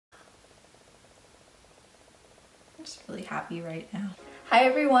I'm just really happy right now. Hi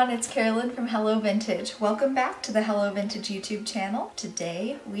everyone, it's Carolyn from Hello Vintage. Welcome back to the Hello Vintage YouTube channel.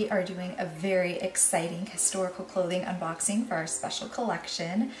 Today we are doing a very exciting historical clothing unboxing for our special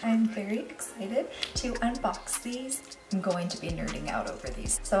collection. I'm very excited to unbox these. I'm going to be nerding out over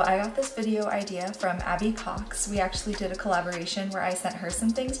these. So I got this video idea from Abby Cox. We actually did a collaboration where I sent her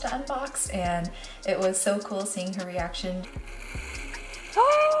some things to unbox, and it was so cool seeing her reaction.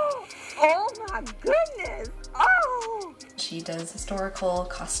 Oh my goodness! Oh! She does historical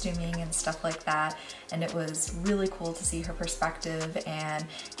costuming and stuff like that, and it was really cool to see her perspective, and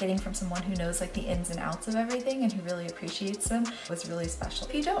getting from someone who knows like the ins and outs of everything and who really appreciates them was really special.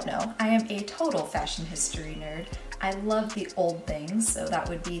 If you don't know, I am a total fashion history nerd. I love the old things, so that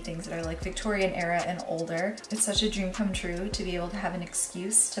would be things that are like Victorian era and older. It's such a dream come true to be able to have an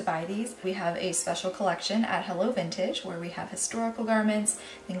excuse to buy these. We have a special collection at Hello Vintage where we have historical garments,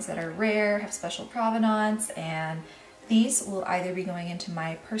 things that are rare, have special provenance, and these will either be going into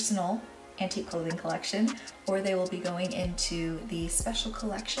my personal antique clothing collection, or they will be going into the special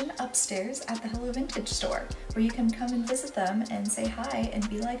collection upstairs at the Hello Vintage store, where you can come and visit them and say hi and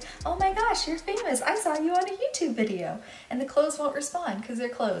be like, oh my gosh, you're famous, I saw you on a YouTube video. And the clothes won't respond because they're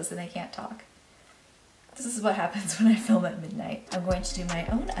closed and they can't talk. This is what happens when I film at midnight. I'm going to do my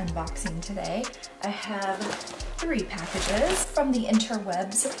own unboxing today. I have 3 packages from the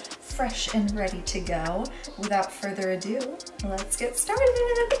interwebs, fresh and ready to go. Without further ado, let's get started.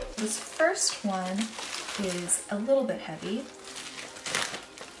 This first one is a little bit heavy.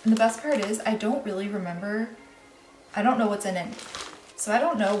 And the best part is I don't really remember, I don't know what's in it. So I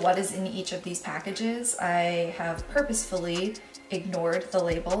don't know what is in each of these packages. I have purposefully ignored the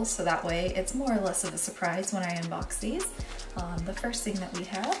labels so that way it's more or less of a surprise when I unbox these. The first thing that we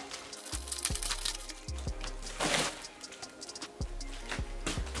have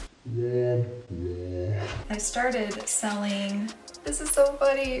I started selling, this is so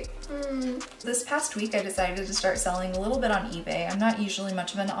funny, this past week I decided to start selling a little bit on eBay. I'm not usually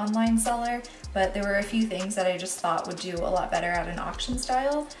much of an online seller, but there were a few things that I just thought would do a lot better at an auction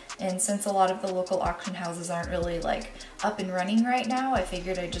style, and since a lot of the local auction houses aren't really like up and running right now, I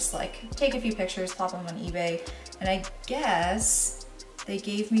figured I'd just like take a few pictures, pop them on eBay, and I guess they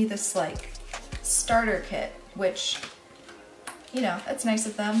gave me this like starter kit, which, you know, that's nice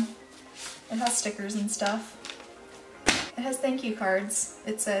of them. It has stickers and stuff. It has thank you cards.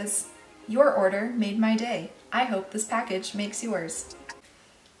 It says, "Your order made my day. I hope this package makes yours."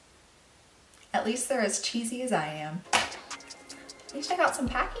 At least they're as cheesy as I am. At least I got some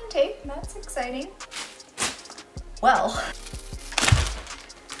packing tape. That's exciting. Well,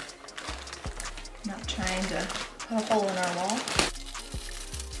 not trying to put a hole in our wall.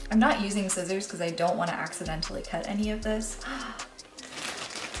 I'm not using scissors because I don't want to accidentally cut any of this.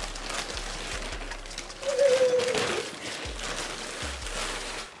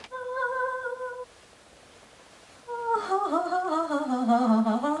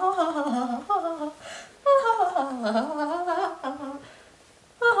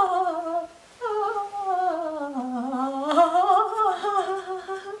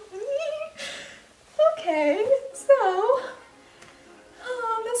 Okay, so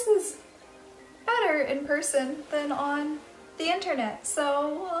this is better in person than on the internet,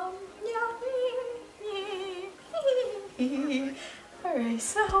 so yeah. Alright,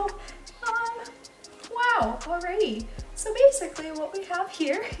 so wow, alrighty. So basically what we have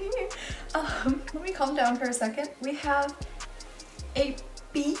here, let me calm down for a second. We have a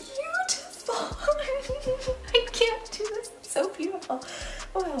beautiful, I can't do this, it's so beautiful.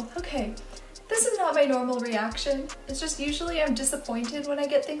 Wow, okay. This is not my normal reaction. It's just usually I'm disappointed when I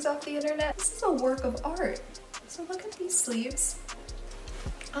get things off the internet. This is a work of art. So look at these sleeves.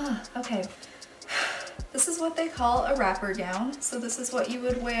 Okay. This is what they call a wrapper gown. So this is what you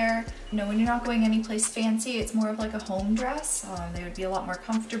would wear, you know, when you're not going anyplace fancy. It's more of like a home dress. They would be a lot more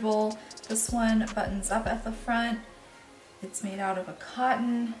comfortable. This one buttons up at the front. It's made out of a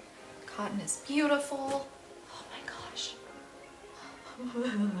cotton. Cotton is beautiful. Oh my gosh.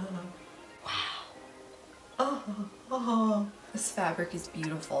 Wow. Oh. This fabric is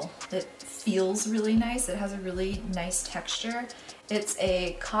beautiful. It feels really nice. It has a really nice texture. It's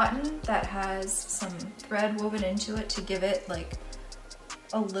a cotton that has some thread woven into it to give it like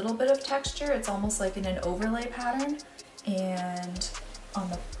a little bit of texture. It's almost like in an overlay pattern. And on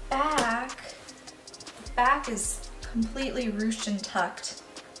the back is completely ruched and tucked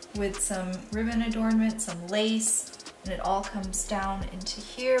with some ribbon adornment, some lace, and it all comes down into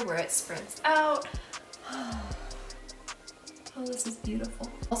here where it spreads out. Oh, this is beautiful.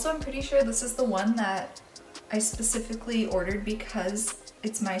 Also, I'm pretty sure this is the one that I specifically ordered because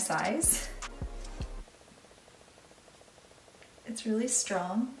it's my size. It's really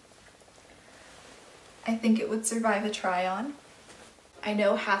strong. I think it would survive a try on. I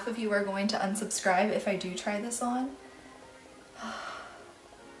know half of you are going to unsubscribe if I do try this on.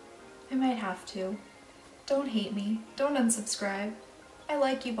 I might have to. Don't hate me. Don't unsubscribe. I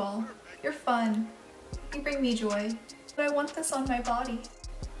like you all. You're fun. You bring me joy. But I want this on my body.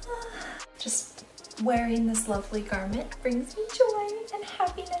 Just wearing this lovely garment brings me joy and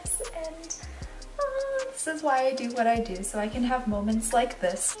happiness, and this is why I do what I do, so I can have moments like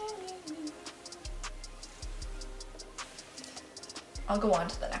this. I'll go on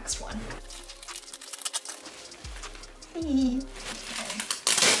to the next one. Okay.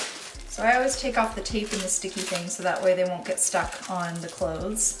 So I always take off the tape and the sticky thing so that way they won't get stuck on the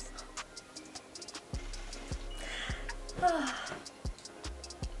clothes.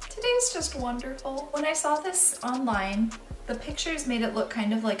 Today's just wonderful. When I saw this online, the pictures made it look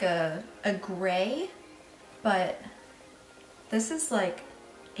kind of like a gray, but this is like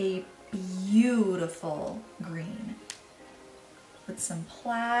a beautiful green with some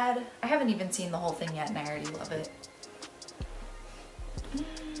plaid. I haven't even seen the whole thing yet and I already love it.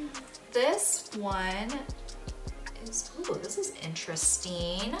 This one is, ooh, this is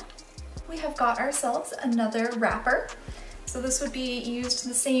interesting. We have got ourselves another wrapper. So this would be used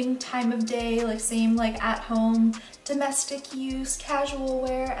the same time of day, like same like at home, domestic use, casual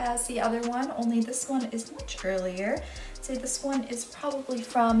wear as the other one, only this one is much earlier. I'd say this one is probably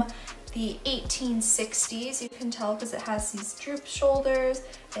from the 1860s. You can tell because it has these droop shoulders,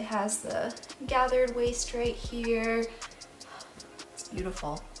 it has the gathered waist right here. It's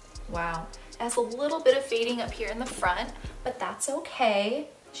beautiful. Wow. It has a little bit of fading up here in the front, but that's okay.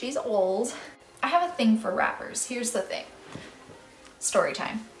 She's old. I have a thing for wrappers. Here's the thing. Story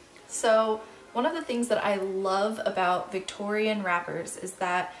time. So one of the things that I love about Victorian wrappers is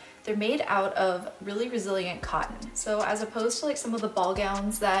that they're made out of really resilient cotton. So as opposed to like some of the ball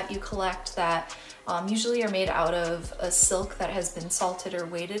gowns that you collect that usually are made out of a silk that has been salted or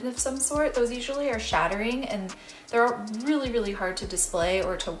weighted of some sort, those usually are shattering and they're really, really hard to display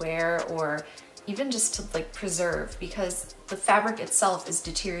or to wear or even just to like preserve because the fabric itself is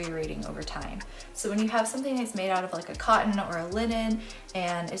deteriorating over time. So when you have something that's made out of like a cotton or a linen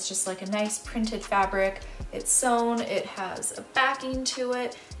and it's just like a nice printed fabric, it's sewn, it has a backing to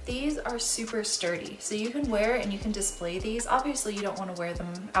it, these are super sturdy. So you can wear and you can display these. Obviously you don't want to wear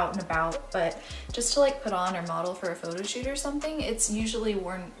them out and about, but just to like put on or model for a photo shoot or something, it's usually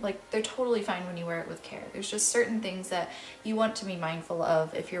worn, like they're totally fine when you wear it with care. There's just certain things that you want to be mindful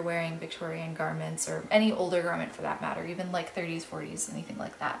of if you're wearing Victorian garments or any older garment for that matter, even like 30s, 40s, anything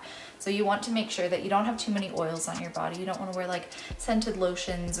like that. So you want to make sure that you don't have too many oils on your body. You don't want to wear like scented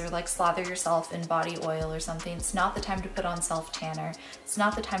lotions or like slather yourself in body oil or something. It's not the time to put on self-tanner. It's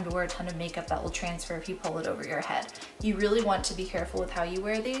not the time to wear a ton of makeup that will transfer if you pull it over your head. You really want to be careful with how you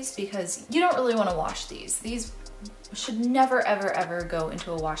wear these because you don't really want to wash these. These should never, ever, ever go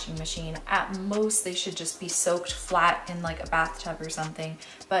into a washing machine. At most, they should just be soaked flat in like a bathtub or something.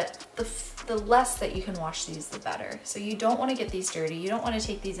 But the less that you can wash these, the better. So you don't want to get these dirty. You don't want to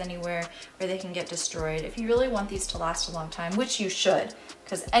take these anywhere where they can get destroyed. If you really want these to last a long time, which you should,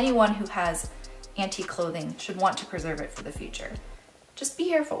 because anyone who has antique clothing should want to preserve it for the future. Just be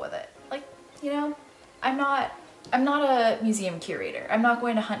careful with it. Like, you know, I'm not a museum curator. I'm not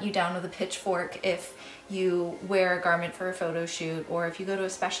going to hunt you down with a pitchfork if you wear a garment for a photo shoot or if you go to a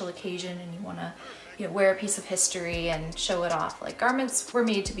special occasion and you want to, you know, wear a piece of history and show it off. Like, garments were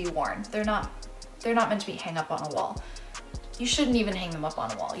made to be worn. They're not meant to be hung up on a wall. You shouldn't even hang them up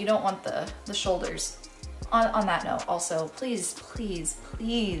on a wall. You don't want the shoulders. On that note, also, please, please,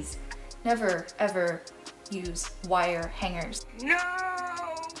 please never ever use wire hangers. No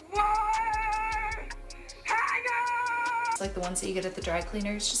wire hangers! Like the ones that you get at the dry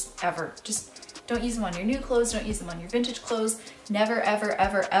cleaners, just don't use them on your new clothes, don't use them on your vintage clothes, never ever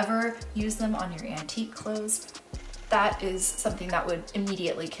ever ever use them on your antique clothes. That is something that would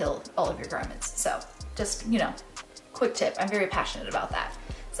immediately kill all of your garments. So just, you know, quick tip, I'm very passionate about that.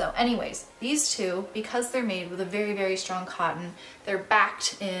 So anyways, these two, because they're made with a very, very strong cotton, they're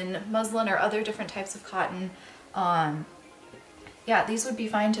backed in muslin or other different types of cotton. Yeah, these would be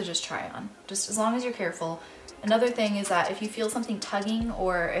fine to just try on, just as long as you're careful. Another thing is that if you feel something tugging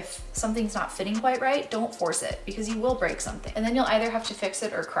or if something's not fitting quite right, don't force it because you will break something and then you'll either have to fix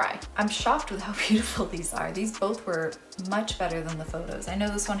it or cry. I'm shocked with how beautiful these are. These both were much better than the photos. I know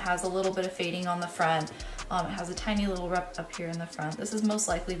this one has a little bit of fading on the front. It has a tiny little rep up here in the front. This is most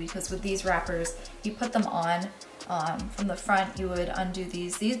likely because with these wrappers, you put them on From the front, you would undo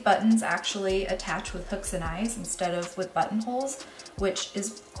these. These buttons actually attach with hooks and eyes instead of with buttonholes, which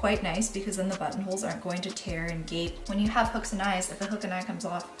is quite nice because then the buttonholes aren't going to tear and gape. When you have hooks and eyes, if a hook and eye comes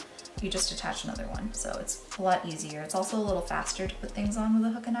off, you just attach another one. So it's a lot easier. It's also a little faster to put things on with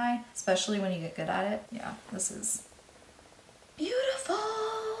a hook and eye, especially when you get good at it. Yeah, this is beautiful.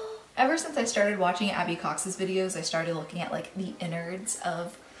 Ever since I started watching Abby Cox's videos, I started looking at like the innards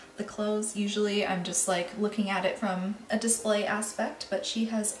of the clothes. Usually I'm just like looking at it from a display aspect, but she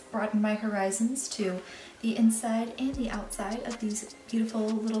has broadened my horizons to the inside and the outside of these beautiful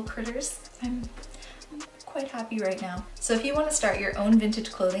little critters. I'm quite happy right now. So if you want to start your own vintage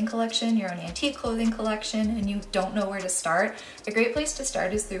clothing collection, your own antique clothing collection, and you don't know where to start, a great place to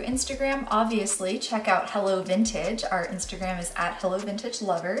start is through Instagram. Obviously, check out Hello Vintage. Our Instagram is at Hello Vintage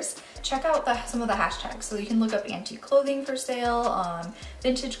Lovers. Check out some of the hashtags. So you can look up antique clothing for sale,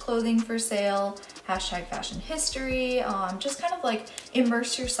 vintage clothing for sale, hashtag fashion history, just kind of like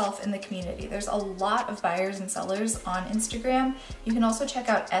immerse yourself in the community. There's a lot of buyers and sellers on Instagram. You can also check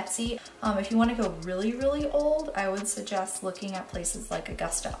out Etsy. If you want to go really, really old, I would suggest looking at places like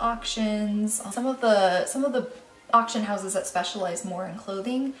Augusta Auctions, some of the auction houses that specialize more in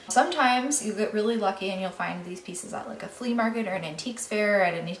clothing. Sometimes you get really lucky and you'll find these pieces at like a flea market or an antiques fair,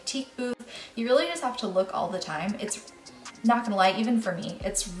 at an antique booth. You really just have to look all the time. It's not gonna lie, even for me,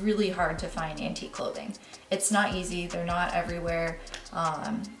 it's really hard to find antique clothing. It's not easy, they're not everywhere.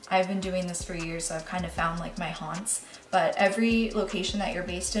 I've been doing this for years, so I've kind of found like my haunts, but every location that you're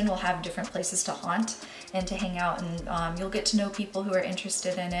based in will have different places to haunt and to hang out, and you'll get to know people who are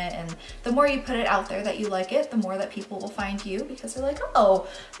interested in it, and the more you put it out there that you like it, the more that people will find you, because they're like, oh,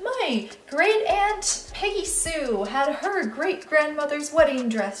 my great aunt Peggy Sue had her great grandmother's wedding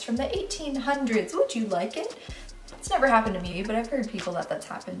dress from the 1800s. Would you like it? It's never happened to me, but I've heard people that that's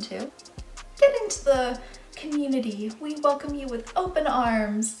happened to. Get into the community. We welcome you with open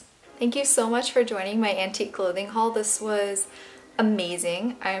arms. Thank you so much for joining my antique clothing haul. This was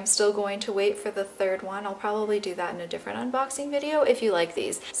amazing. I am still going to wait for the third one. I'll probably do that in a different unboxing video if you like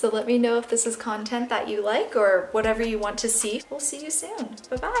these. So let me know if this is content that you like or whatever you want to see. We'll see you soon.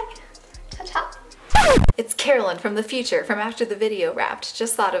 Bye-bye. Ta-ta. It's Carolyn from the future, from after the video wrapped.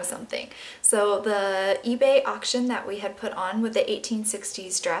 Just thought of something. So the eBay auction that we had put on with the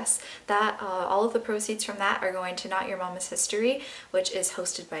 1860s dress, that all of the proceeds from that are going to Not Your Mama's History, which is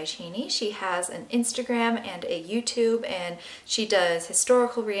hosted by Cheney. She has an Instagram and a YouTube, and she does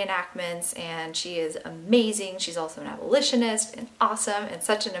historical reenactments, and she is amazing. She's also an abolitionist and awesome and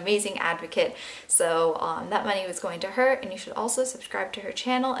such an amazing advocate. So that money was going to her, and you should also subscribe to her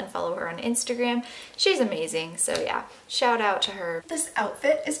channel and follow her on Instagram. She's amazing, so yeah, shout out to her. This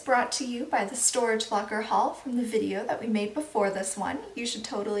outfit is brought to you by the storage locker haul from the video that we made before this one. You should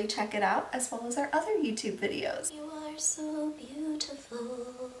totally check it out, as well as our other YouTube videos. You are so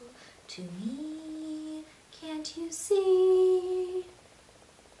beautiful to me, can't you see?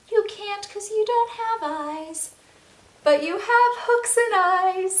 You can't because you don't have eyes, but you have hooks and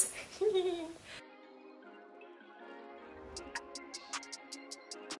eyes.